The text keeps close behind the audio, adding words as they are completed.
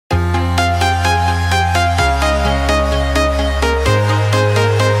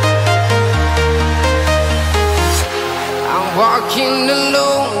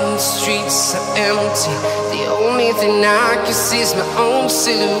and I can seize my own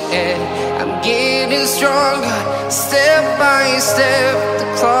silhouette. I'm getting stronger, step by step. The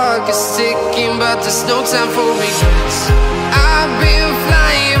clock is ticking, but there's no time for regrets. I've been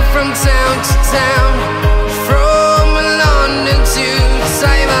flying from town to town, from London to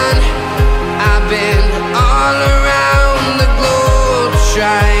Taiwan. I've been all around the globe,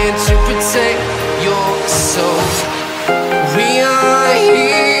 trying to protect your soul. We are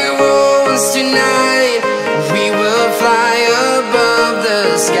heroes tonight. We will fly above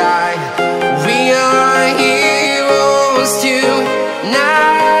the sky. We are heroes tonight.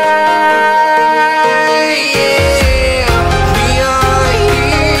 Yeah. We are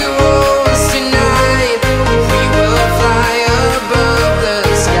heroes tonight. We will fly above the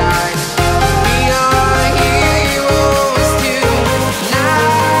sky. We are heroes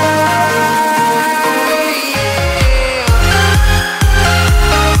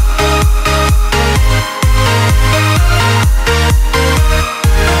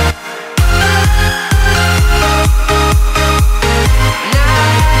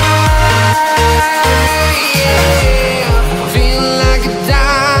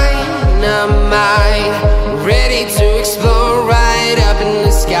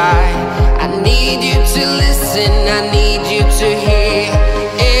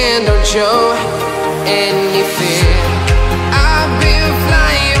show any fear. I've been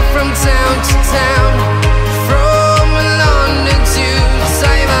flying from town to town,